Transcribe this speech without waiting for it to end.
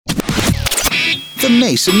The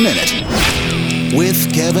Mason Minute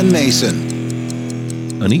with Kevin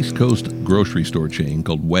Mason. An East Coast grocery store chain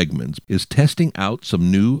called Wegmans is testing out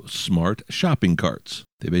some new smart shopping carts.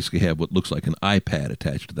 They basically have what looks like an iPad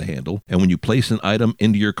attached to the handle, and when you place an item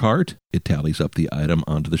into your cart, it tallies up the item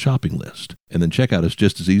onto the shopping list. And then checkout is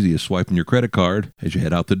just as easy as swiping your credit card as you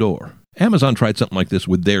head out the door. Amazon tried something like this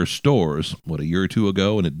with their stores, a year or two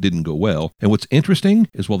ago, and it didn't go well. And what's interesting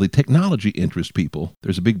is while the technology interests people,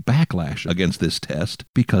 there's a big backlash against this test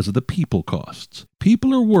because of the people costs.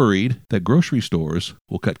 People are worried that grocery stores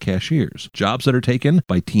will cut cashiers, jobs that are taken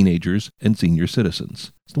by teenagers and senior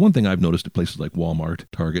citizens. It's the one thing I've noticed at places like Walmart,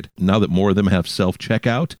 Target. Now that more of them have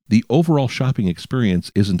self-checkout, the overall shopping experience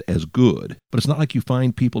isn't as good. But it's not like you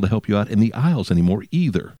find people to help you out in the aisles anymore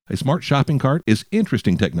either. A smart shopping cart is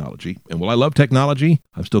interesting technology. And while I love technology,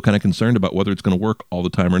 I'm still kind of concerned about whether it's going to work all the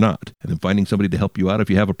time or not. And then finding somebody to help you out if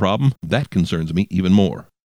you have a problem, that concerns me even more.